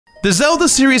The Zelda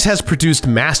series has produced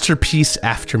masterpiece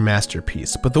after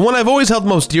masterpiece, but the one I've always held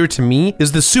most dear to me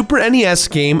is the Super NES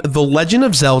game The Legend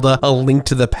of Zelda A Link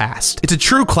to the Past. It's a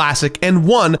true classic and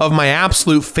one of my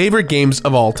absolute favorite games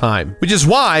of all time, which is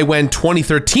why when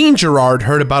 2013 Gerard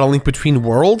heard about A Link Between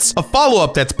Worlds, a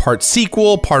follow-up that's part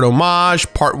sequel, part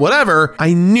homage, part whatever,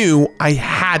 I knew I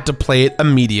had to play it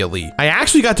immediately. I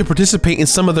actually got to participate in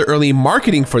some of the early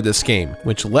marketing for this game,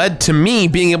 which led to me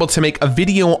being able to make a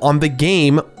video on the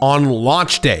game on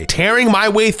launch day, tearing my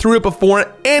way through it before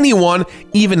anyone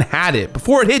even had it,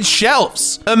 before it hit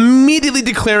shelves, immediately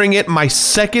declaring it my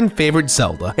second favorite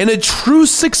Zelda and a true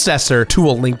successor to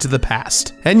A Link to the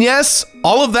Past. And yes,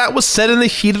 all of that was said in the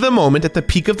heat of the moment at the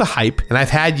peak of the hype, and I've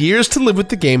had years to live with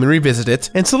the game and revisit it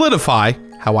and solidify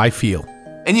how I feel.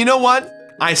 And you know what?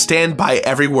 I stand by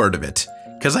every word of it,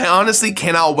 because I honestly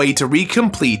cannot wait to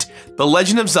recomplete The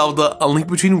Legend of Zelda A Link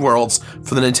Between Worlds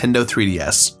for the Nintendo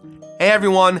 3DS. Hey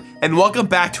everyone, and welcome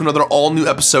back to another all-new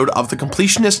episode of the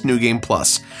Completionist New Game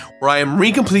Plus, where I am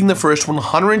recompleting the first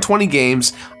 120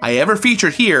 games I ever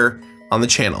featured here on the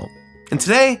channel. And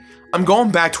today, I'm going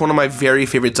back to one of my very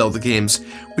favorite Zelda games,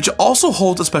 which also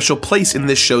holds a special place in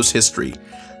this show's history.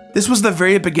 This was the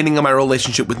very beginning of my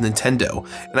relationship with Nintendo,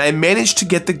 and I managed to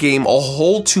get the game a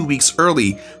whole 2 weeks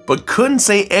early, but couldn't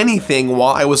say anything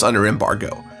while I was under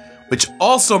embargo, which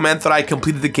also meant that I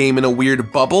completed the game in a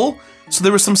weird bubble. So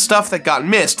there was some stuff that got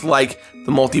missed, like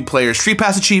the multiplayer Street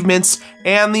Pass achievements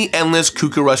and the endless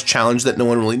Cuckoo Rush challenge that no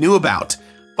one really knew about.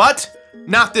 But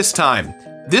not this time.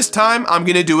 This time, I'm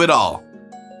gonna do it all.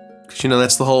 Because, you know,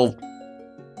 that's the whole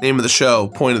name of the show,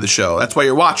 point of the show. That's why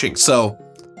you're watching, so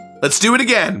let's do it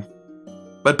again,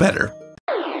 but better.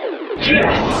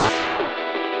 Yes.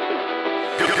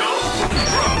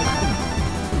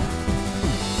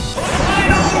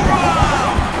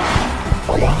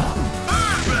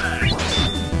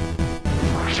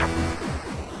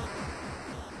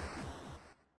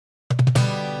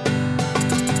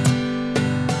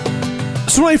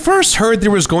 So when I first heard there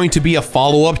was going to be a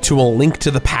follow-up to A Link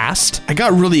to the Past, I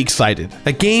got really excited.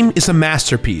 That game is a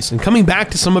masterpiece, and coming back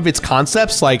to some of its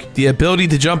concepts, like the ability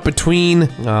to jump between,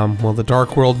 well, the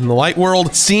dark world and the light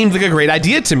world, seemed like a great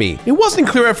idea to me. It wasn't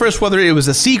clear at first whether it was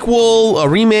a sequel, a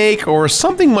remake, or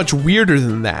something much weirder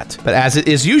than that. But as it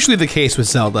is usually the case with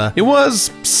Zelda, it was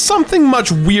something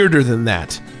much weirder than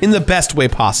that, in the best way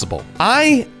possible.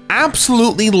 I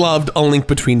absolutely loved A Link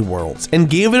Between Worlds and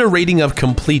gave it a rating of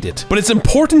completed, but it's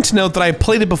important to note that I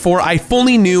played it before I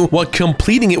fully knew what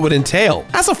completing it would entail.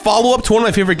 As a follow-up to one of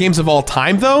my favorite games of all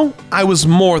time though, I was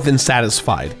more than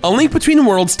satisfied. A Link Between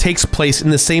Worlds takes place in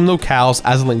the same locales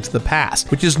as A Link to the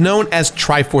Past, which is known as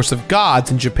Triforce of Gods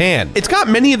in Japan. It's got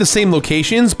many of the same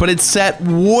locations, but it's set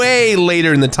way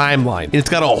later in the timeline, and it's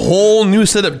got a whole new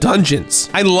set of dungeons.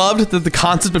 I loved that the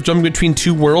concept of jumping between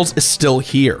two worlds is still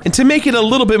here, and to make it a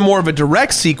little bit more of a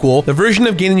direct sequel, the version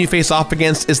of Ganon you face off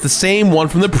against is the same one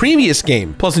from the previous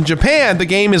game. Plus in Japan, the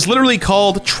game is literally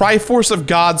called Triforce of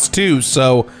Gods 2,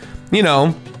 so, you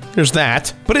know, there's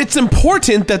that. But it's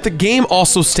important that the game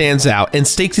also stands out and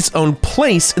stakes its own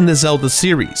place in the Zelda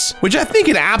series, which I think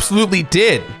it absolutely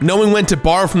did, knowing when to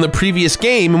borrow from the previous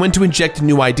game and when to inject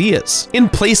new ideas. In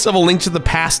place of A Link to the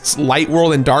Past's light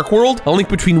world and dark world, A Link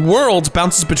Between Worlds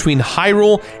bounces between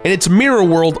Hyrule and its mirror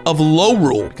world of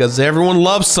Lorule, because everyone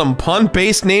loves some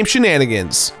pun-based name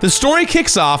shenanigans. The story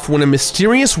kicks off when a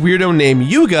mysterious weirdo named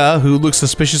Yuga, who looks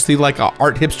suspiciously like an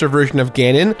art hipster version of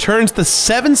Ganon, turns the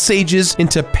 7 sages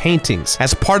into paintings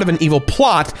as part of an evil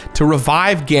plot to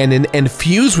revive Ganon and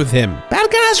fuse with him.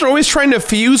 Bad guys are always trying to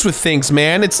fuse with things,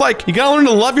 man. It's like, you gotta learn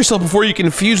to love yourself before you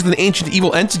can fuse with an ancient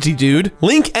evil entity, dude.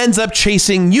 Link ends up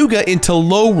chasing Yuga into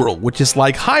Lorule, which is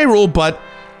like Hyrule, but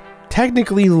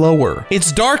technically lower.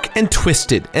 It's dark and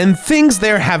twisted, and things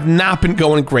there have not been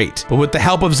going great. But with the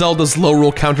help of Zelda's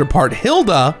Lorule counterpart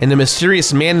Hilda and a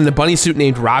mysterious man in a bunny suit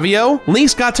named Ravio,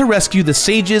 Link's got to rescue the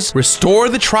sages, restore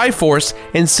the Triforce,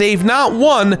 and save not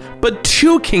one, but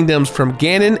 2 kingdoms from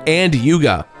Ganon and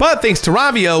Yuga. But thanks to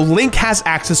Ravio, Link has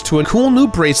access to a cool new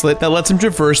bracelet that lets him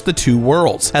traverse the 2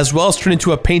 worlds, as well as turn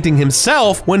into a painting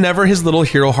himself whenever his little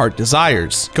hero heart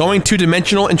desires. Going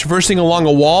 2-dimensional and traversing along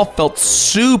a wall felt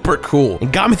super cool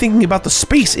and got me thinking about the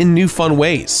space in new fun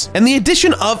ways. And the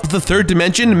addition of the 3rd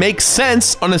dimension makes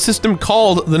sense on a system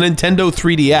called the Nintendo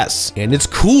 3DS. And it's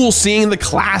cool seeing the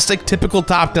classic typical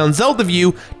top-down Zelda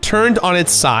view turned on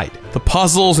its side. The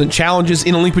puzzles and challenges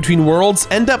in A Link Between Worlds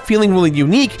end up feeling really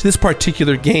unique to this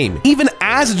particular game, even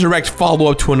as a direct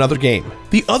follow-up to another game.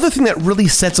 The other thing that really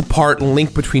sets apart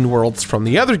Link Between Worlds from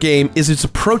the other game is its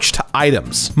approach to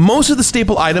items. Most of the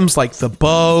staple items like the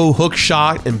bow,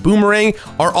 hookshot, and boomerang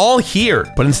are all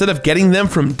here, but instead of getting them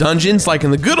from dungeons like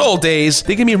in the good old days,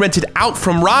 they can be rented out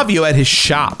from Ravio at his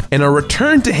shop and are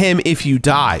returned to him if you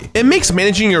die. It makes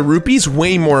managing your rupees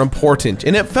way more important,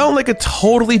 and it felt like a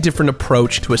totally different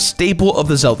approach to a staple of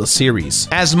the Zelda series.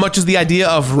 As much as the idea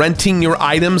of renting your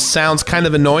items sounds kind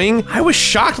of annoying, I was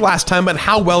shocked last time at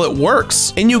how well it works.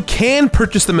 And you can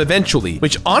purchase them eventually,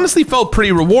 which honestly felt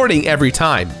pretty rewarding every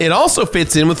time. It also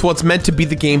fits in with what's meant to be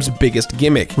the game's biggest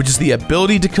gimmick, which is the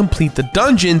ability to complete the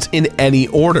dungeons in any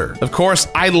order. Of course,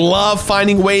 I love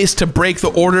finding ways to break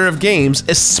the order of games,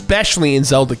 especially in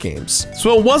Zelda games.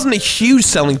 So it wasn't a huge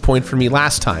selling point for me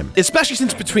last time, especially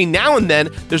since between now and then,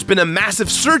 there's been a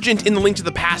massive surge in the Link to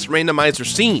the Past randomizer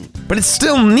scene. But it's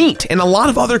still neat, and a lot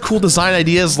of other cool design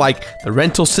ideas like the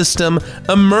rental system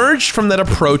emerged from that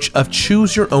approach of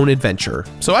choose your own adventure.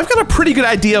 So I've got a pretty good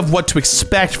idea of what to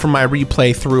expect from my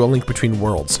replay through A Link Between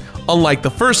Worlds, unlike the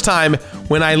first time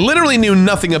when I literally knew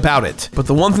nothing about it. But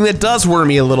the one thing that does worry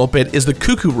me a little bit is the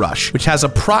Cuckoo Rush, which has a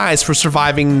prize for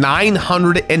surviving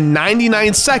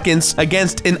 999 seconds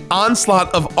against an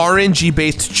onslaught of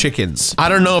RNG-based chickens. I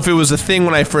don't know if it was a thing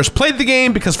when I first played the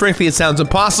game, because frankly it sounds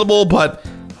impossible, but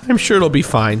I'm sure it'll be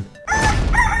fine.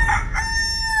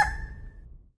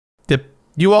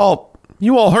 You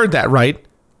all heard that, right?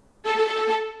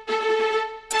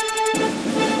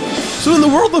 So in the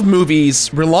world of movies,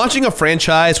 relaunching a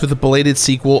franchise with a belated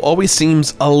sequel always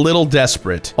seems a little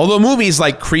desperate. Although movies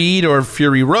like Creed or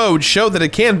Fury Road show that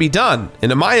it can be done.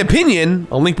 And in my opinion,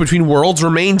 A Link Between Worlds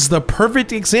remains the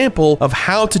perfect example of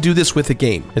how to do this with a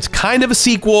game. It's kind of a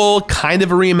sequel, kind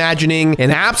of a reimagining,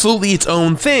 and absolutely its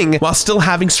own thing, while still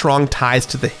having strong ties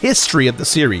to the history of the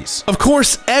series. Of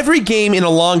course, every game in a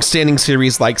long-standing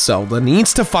series like Zelda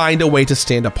needs to find a way to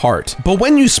stand apart. But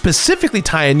when you specifically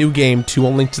tie a new game to A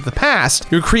Link to the Past,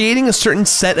 you're creating a certain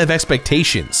set of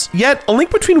expectations. Yet, A Link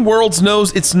Between Worlds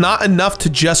knows it's not enough to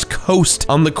just coast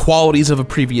on the qualities of a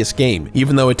previous game,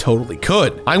 even though it totally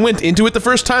could. I went into it the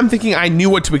first time thinking I knew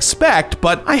what to expect,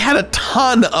 but I had a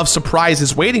ton of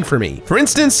surprises waiting for me. For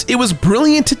instance, it was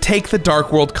brilliant to take the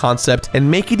Dark World concept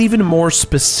and make it even more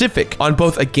specific on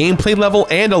both a gameplay level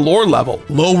and a lore level.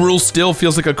 Lorule still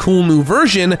feels like a cool new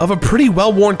version of a pretty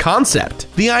well-worn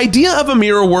concept. The idea of a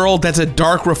mirror world that's a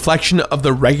dark reflection of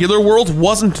the regular world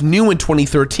wasn't new in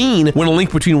 2013 when A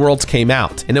Link Between Worlds came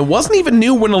out, and it wasn't even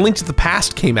new when A Link to the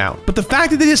Past came out. But the fact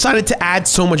that they decided to add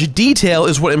so much detail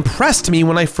is what impressed me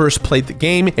when I first played the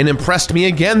game, and impressed me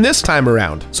again this time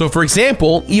around. So for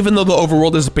example, even though the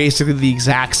overworld is basically the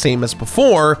exact same as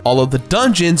before, all of the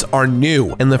dungeons are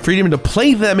new, and the freedom to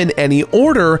play them in any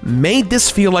order made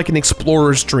this feel like an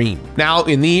explorer's dream. Now,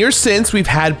 in the years since, we've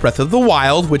had Breath of the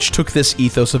Wild, which took this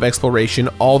ethos of exploration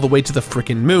all the way to the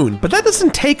frickin' moon, but that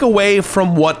doesn't take away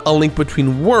from what A Link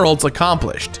Between Worlds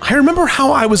accomplished. I remember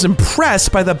how I was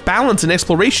impressed by the balance in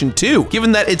exploration too,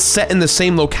 given that it's set in the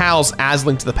same locales as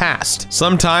Link to the Past.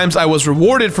 Sometimes I was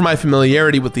rewarded for my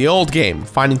familiarity with the old game,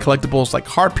 finding collectibles like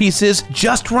heart pieces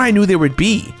just where I knew they would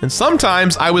be. And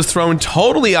sometimes I was thrown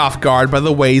totally off guard by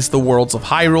the ways the worlds of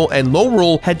Hyrule and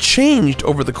Lorule had changed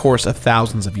over the course of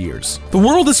thousands of years. The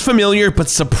world is familiar but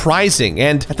surprising,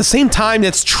 and at the same time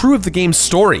that's true of the game's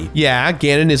story. Yeah,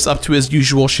 Ganon is up to his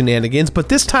usual shenanigans, but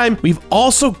this time we've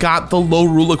also got the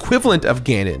Lorule equivalent of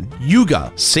Ganon,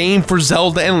 Yuga. Same for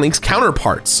Zelda and Link's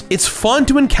counterparts. It's fun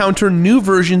to encounter new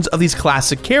versions of these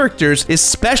classic characters,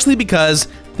 especially because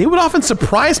they would often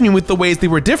surprise me with the ways they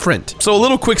were different. So a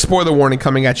little quick spoiler warning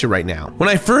coming at you right now. When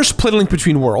I first played A Link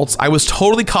Between Worlds, I was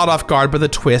totally caught off guard by the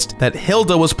twist that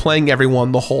Hilda was playing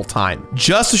everyone the whole time,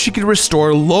 just so she could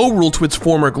restore Lorule to its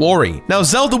former glory. Now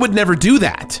Zelda would never do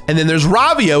that. And then there's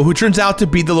Ravio, who turns out to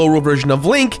be the Lorule version of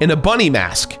Link in a bunny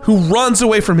mask, who runs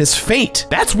away from his fate.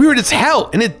 That's weird as hell,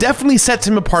 and it definitely sets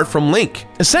him apart from Link.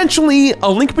 Essentially, A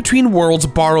Link Between Worlds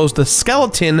borrows the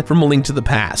skeleton from A Link to the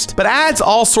Past, but adds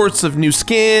all sorts of new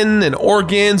skin and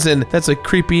organs, and that's a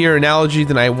creepier analogy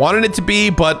than I wanted it to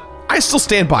be, but I still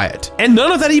stand by it. And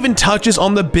none of that even touches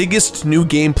on the biggest new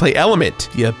gameplay element,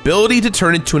 the ability to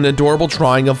turn into an adorable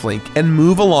drawing of Link and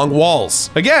move along walls.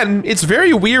 Again, it's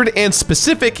very weird and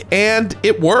specific, and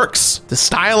it works. The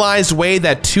stylized way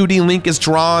that 2D Link is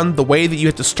drawn, the way that you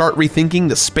have to start rethinking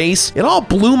the space, it all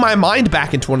blew my mind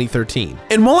back in 2013.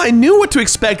 And while I knew what to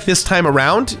expect this time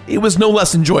around, it was no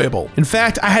less enjoyable. In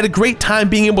fact, I had a great time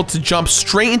being able to jump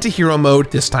straight into hero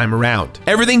mode this time around.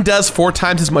 Everything does 4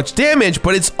 times as much damage,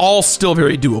 but it's all all still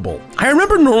very doable. I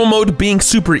remember normal mode being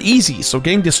super easy, so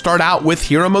getting to start out with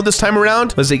hero mode this time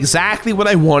around was exactly what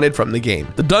I wanted from the game.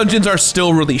 The dungeons are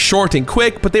still really short and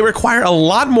quick, but they require a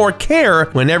lot more care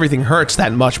when everything hurts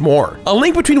that much more. A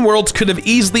Link Between Worlds could have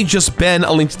easily just been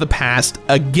A Link to the Past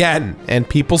again, and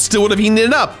people still would have eaten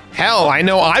it up. Hell, I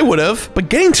know I would have. But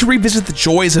getting to revisit the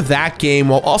joys of that game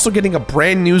while also getting a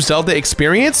brand new Zelda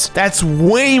experience, that's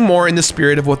way more in the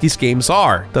spirit of what these games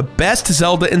are. The best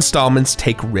Zelda installments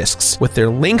take risks, with their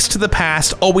links to the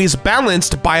past always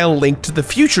balanced by a link to the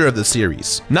future of the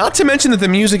series. Not to mention that the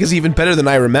music is even better than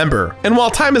I remember. And while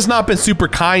time has not been super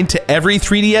kind to every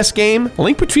 3DS game, A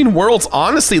Link Between Worlds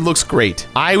honestly looks great.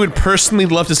 I would personally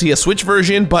love to see a Switch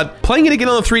version, but playing it again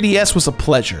on the 3DS was a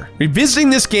pleasure. Revisiting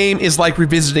this game is like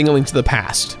revisiting A Link to the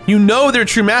Past. You know they're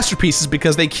true masterpieces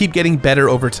because they keep getting better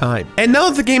over time. And now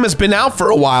that the game has been out for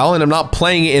a while and I'm not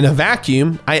playing it in a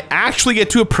vacuum, I actually get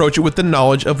to approach it with the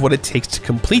knowledge of what it takes to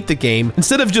complete the game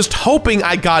instead of just hoping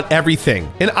I got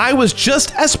everything. And I was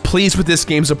just as pleased with this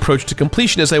game's approach to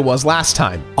completion as I was last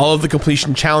time. All of the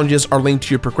completion challenges are linked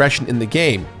to your progression in the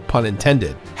game, pun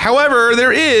intended. However,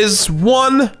 there is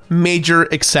one major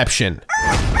exception.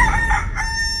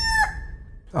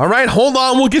 All right, hold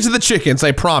on, we'll get to the chickens,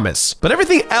 I promise. But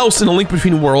everything else in A Link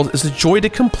Between Worlds is a joy to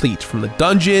complete, from the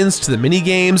dungeons, to the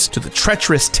mini-games, to the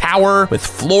treacherous tower, with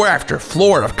floor after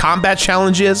floor of combat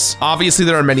challenges. Obviously,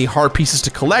 there are many hard pieces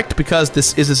to collect because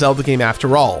this is a Zelda game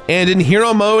after all. And in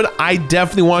hero mode, I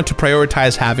definitely want to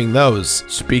prioritize having those.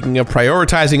 Speaking of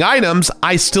prioritizing items,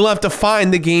 I still have to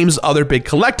find the game's other big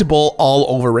collectible all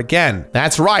over again.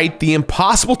 That's right, the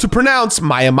impossible to pronounce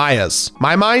Maya-Mayas.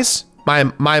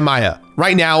 Maya.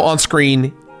 Right now on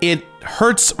screen, it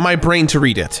hurts my brain to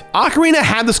read it. Ocarina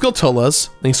had the Skulltulas,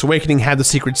 Link's Awakening had the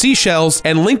Secret Seashells,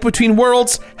 and Link Between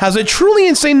Worlds has a truly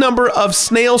insane number of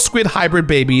snail-squid hybrid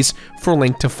babies for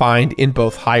Link to find in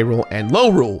both Hyrule and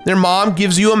Lorule. Their mom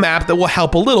gives you a map that will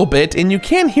help a little bit, and you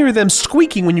can hear them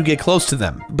squeaking when you get close to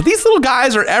them. But these little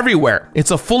guys are everywhere. It's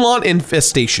a full-on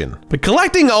infestation. But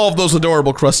collecting all of those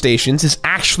adorable crustaceans is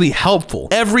actually helpful.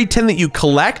 Every 10 that you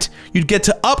collect, you'd get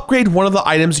to upgrade one of the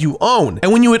items you own.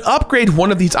 And when you would upgrade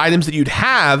one of these items that you'd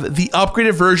have, the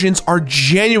upgraded versions are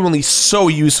genuinely so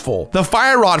useful. The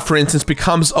fire rod, for instance,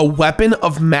 becomes a weapon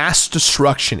of mass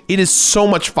destruction. It is so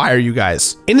much fire, you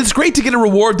guys. And it's great to get a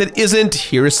reward that isn't,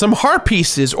 here is some heart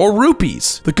pieces or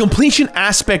rupees. The completion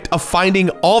aspect of finding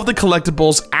all of the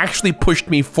collectibles actually pushed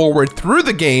me forward through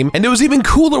the game, and it was even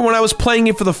cooler when I was playing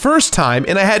it for the first time,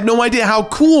 and I had no idea how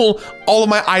cool all of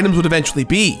my items would eventually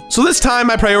be. So this time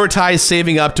I prioritized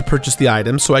saving up to purchase the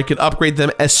items so I could upgrade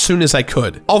them as soon as I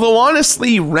could. Although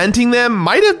honestly, renting them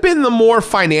might have been the more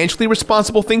financially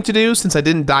responsible thing to do since I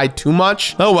didn't die too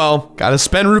much. Oh well, gotta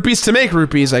spend rupees to make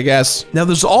rupees, I guess. Now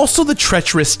there's also the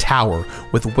treacherous tower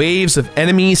with waves of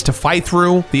enemies to fight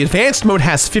through. The advanced mode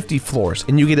has 50 floors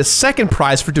and you get a second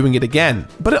prize for doing it again.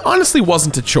 But it honestly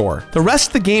wasn't a chore. The rest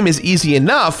of the game is easy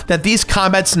enough that these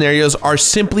combat scenarios are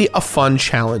simply a fun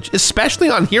challenge, especially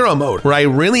on hero mode where I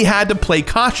really had to play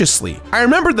cautiously. I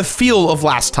remember the feel of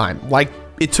last time, like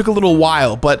it took a little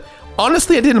while, but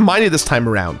honestly, I didn't mind it this time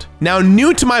around. Now,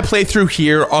 new to my playthrough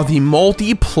here are the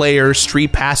multiplayer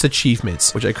Street Pass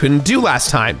achievements, which I couldn't do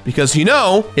last time because, you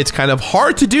know, it's kind of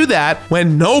hard to do that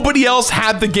when nobody else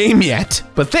had the game yet.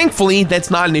 But thankfully,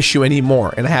 that's not an issue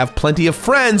anymore, and I have plenty of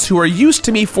friends who are used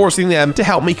to me forcing them to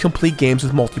help me complete games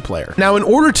with multiplayer. Now, in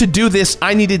order to do this,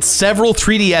 I needed several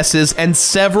 3DSs and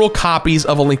several copies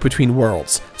of A Link Between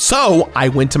Worlds. So I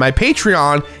went to my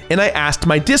Patreon and I asked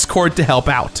my Discord to help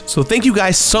out. So thank you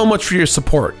guys so much for your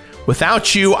support.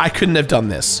 Without you, I couldn't have done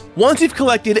this. Once you've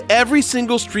collected every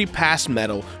single Street Pass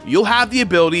medal, you'll have the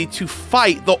ability to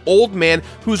fight the old man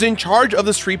who's in charge of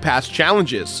the Street Pass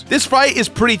challenges. This fight is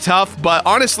pretty tough, but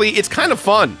honestly, it's kind of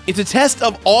fun. It's a test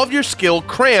of all of your skill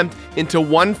crammed into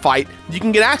one fight you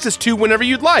can get access to whenever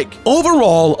you'd like.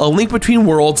 Overall, A Link Between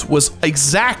Worlds was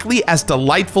exactly as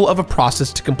delightful of a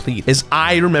process to complete as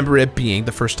I remember it being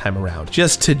the first time around.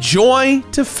 Just to joy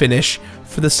to finish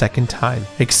for the second time.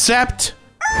 Except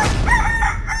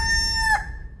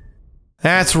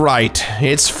that's right,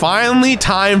 it's finally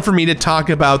time for me to talk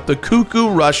about the Cuckoo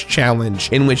Rush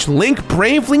Challenge, in which Link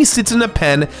bravely sits in a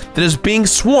pen that is being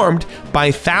swarmed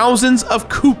by thousands of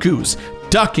cuckoos,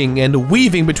 ducking and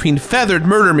weaving between feathered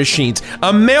murder machines,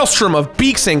 a maelstrom of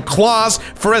beaks and claws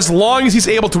for as long as he's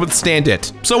able to withstand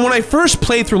it. So when I first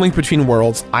played through Link Between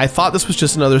Worlds, I thought this was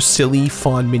just another silly,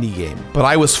 fun minigame. But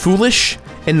I was foolish,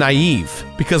 and naive,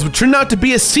 because what turned out to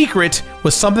be a secret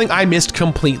was something I missed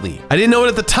completely. I didn't know it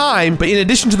at the time, but in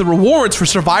addition to the rewards for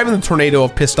surviving the tornado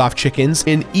of pissed off chickens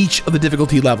in each of the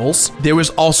difficulty levels, there was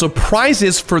also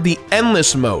prizes for the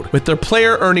endless mode, with their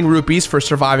player earning rupees for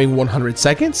surviving 100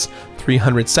 seconds,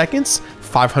 300 seconds,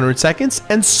 500 seconds,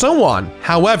 and so on.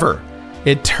 However,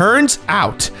 it turns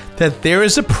out that there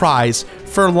is a prize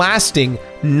for lasting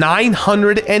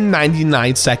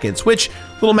 999 seconds, which,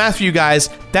 little math for you guys,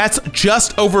 that's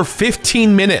just over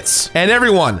 15 minutes. And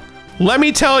everyone, let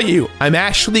me tell you, I'm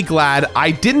actually glad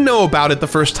I didn't know about it the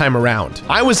first time around.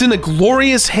 I was in a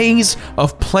glorious haze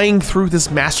of playing through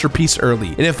this masterpiece early,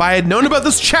 and if I had known about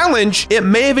this challenge, it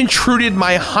may have intruded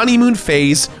my honeymoon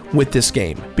phase with this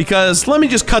game. Because let me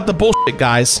just cut the bullshit,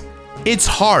 guys. It's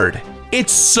hard.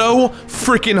 It's so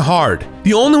freaking hard.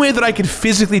 The only way that I could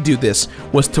physically do this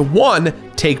was to 1,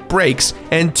 take breaks,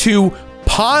 and 2,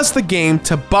 pause the game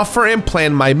to buffer and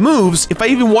plan my moves if I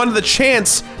even wanted the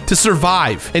chance to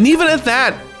survive. And even at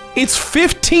that, it's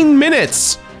 15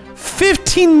 minutes.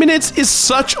 15 minutes is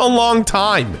such a long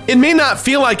time. It may not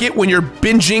feel like it when you're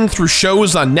binging through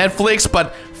shows on Netflix,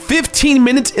 but 15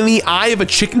 minutes in the eye of a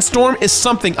chicken storm is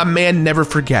something a man never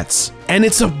forgets. And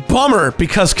it's a bummer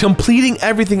because completing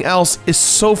everything else is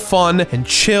so fun and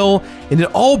chill, and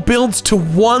it all builds to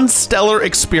one stellar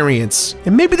experience.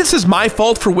 And maybe this is my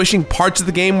fault for wishing parts of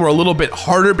the game were a little bit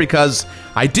harder, because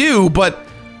I do, but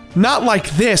not like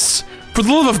this. For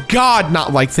the love of God,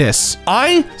 not like this.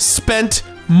 I spent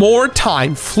more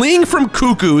time fleeing from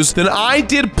cuckoos than I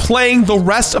did playing the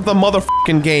rest of the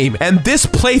motherfucking game, and this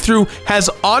playthrough has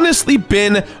honestly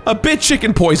been a bit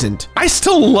chicken poisoned. I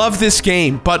still love this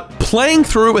game, but playing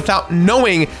through it without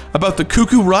knowing about the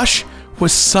cuckoo rush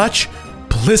was such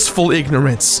blissful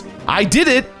ignorance. I did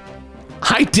it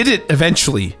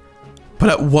eventually, but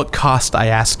at what cost, I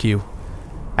ask you?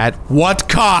 At what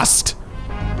cost?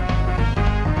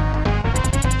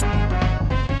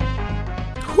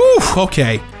 Whew,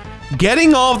 okay.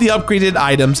 Getting all of the upgraded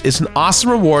items is an awesome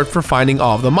reward for finding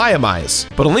all of the Maya-Mayas.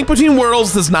 But A Link Between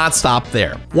Worlds does not stop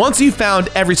there. Once you've found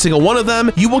every single one of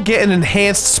them, you will get an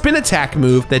enhanced spin attack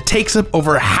move that takes up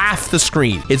over half the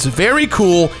screen. It's very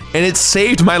cool, and it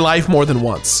saved my life more than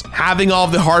once. Having all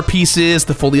of the heart pieces,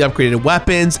 the fully upgraded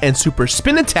weapons, and super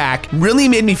spin attack really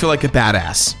made me feel like a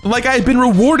badass. Like I had been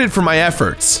rewarded for my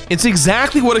efforts. It's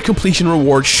exactly what a completion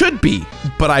reward should be,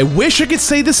 but I wish I could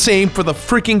say the same for the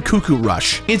freaking Cuckoo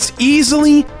Rush. It's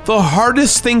easily the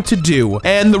hardest thing to do,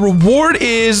 and the reward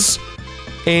is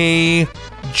a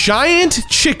giant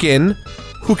chicken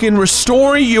who can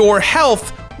restore your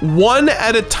health one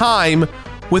at a time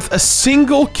with a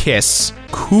single kiss.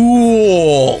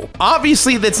 Cool.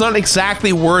 Obviously, that's not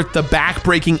exactly worth the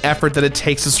back-breaking effort that it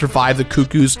takes to survive the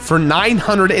cuckoos for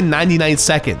 999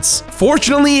 seconds.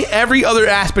 Fortunately, every other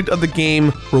aspect of the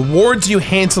game rewards you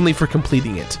handsomely for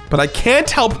completing it. But I can't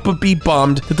help but be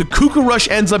bummed that the Cuckoo Rush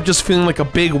ends up just feeling like a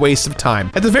big waste of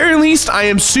time. At the very least, I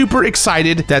am super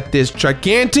excited that this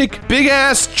gigantic,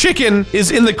 big-ass chicken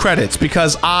is in the credits,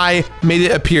 because I made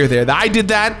it appear there. I did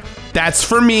that. That's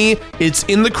for me. It's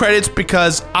in the credits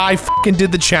because I fucking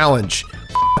did the challenge.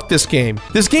 F this game.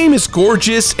 This game is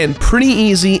gorgeous and pretty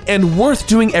easy and worth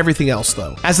doing everything else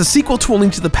though. As a sequel to A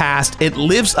Link to the Past, it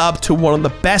lives up to one of the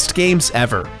best games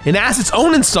ever. And as its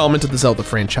own installment of the Zelda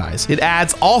franchise, it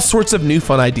adds all sorts of new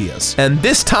fun ideas. And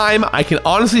this time, I can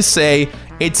honestly say,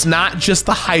 it's not just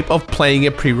the hype of playing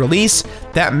it pre-release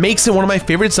that makes it one of my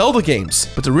favorite Zelda games.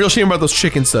 But the real shame about those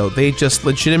chickens though, they just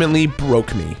legitimately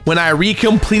broke me. When I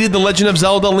recompleted The Legend of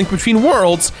Zelda A Link Between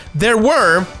Worlds, there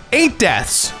were 8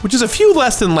 deaths, which is a few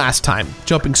less than last time.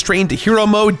 Jumping straight into hero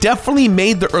mode definitely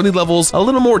made the early levels a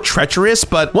little more treacherous,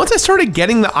 but once I started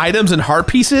getting the items and heart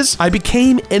pieces, I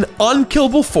became an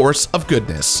unkillable force of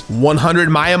goodness. 100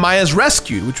 Maya-Mayas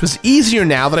rescued, which was easier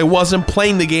now that I wasn't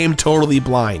playing the game totally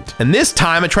blind. And this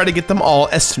time I tried to get them all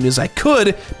as soon as I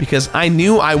could, because I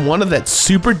knew I wanted that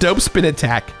super dope spin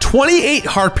attack. 28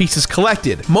 heart pieces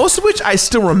collected, most of which I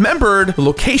still remembered the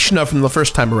location of from the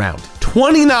first time around.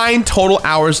 29 total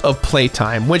hours of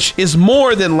playtime, which is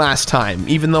more than last time,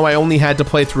 even though I only had to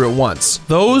play through it once.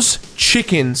 Those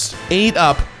chickens ate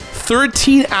up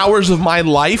 13 hours of my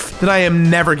life that I am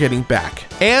never getting back.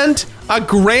 And a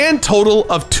grand total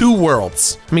of 2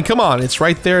 worlds. I mean, come on, it's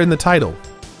right there in the title.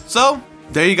 So,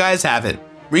 there you guys have it.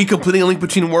 Recompleting A Link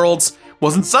Between Worlds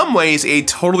was in some ways a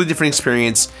totally different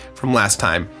experience from last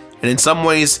time, and in some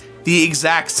ways, the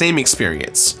exact same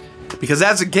experience. Because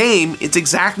as a game, it's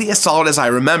exactly as solid as I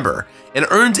remember, and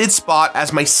earns its spot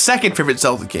as my second favorite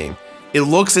Zelda game, It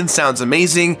looks and sounds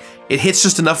amazing. It hits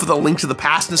just enough of the Link to the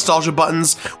Past nostalgia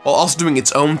buttons while also doing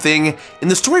its own thing, and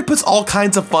the story puts all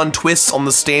kinds of fun twists on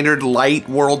the standard light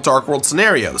world, dark world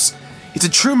scenarios. It's a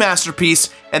true masterpiece,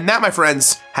 and that, my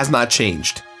friends, has not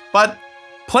changed. But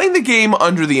playing the game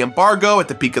under the embargo at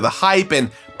the peak of the hype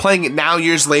and playing it now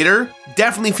years later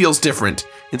definitely feels different.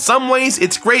 In some ways,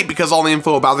 it's great because all the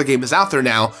info about the game is out there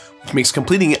now, which makes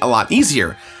completing it a lot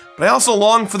easier. But I also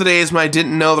long for the days when I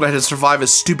didn't know that I had to survive a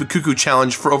stupid cuckoo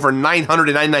challenge for over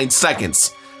 999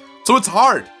 seconds. So it's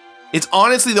hard. It's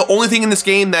honestly the only thing in this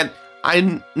game that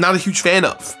I'm not a huge fan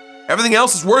of. Everything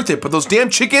else is worth it, but those damn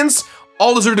chickens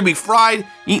all deserve to be fried,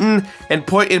 eaten, and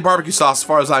put in barbecue sauce as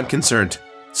far as I'm concerned.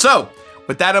 So,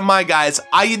 with that in mind, guys,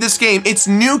 I give this game its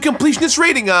new completionist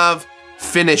rating of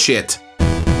finish it.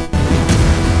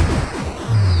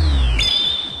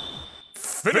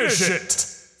 Finish it!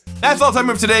 That's all the time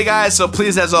we have today, guys, so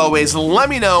please, as always, let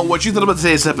me know what you thought about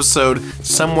today's episode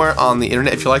somewhere on the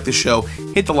internet. If you like the show,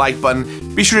 hit the like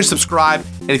button, be sure to subscribe,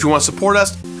 and if you want to support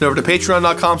us, head over to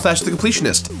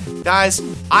patreon.com/thecompletionist. Guys,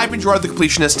 I've been Gerard the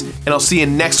Completionist, and I'll see you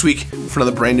next week for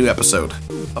another brand new episode.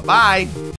 Bye-bye!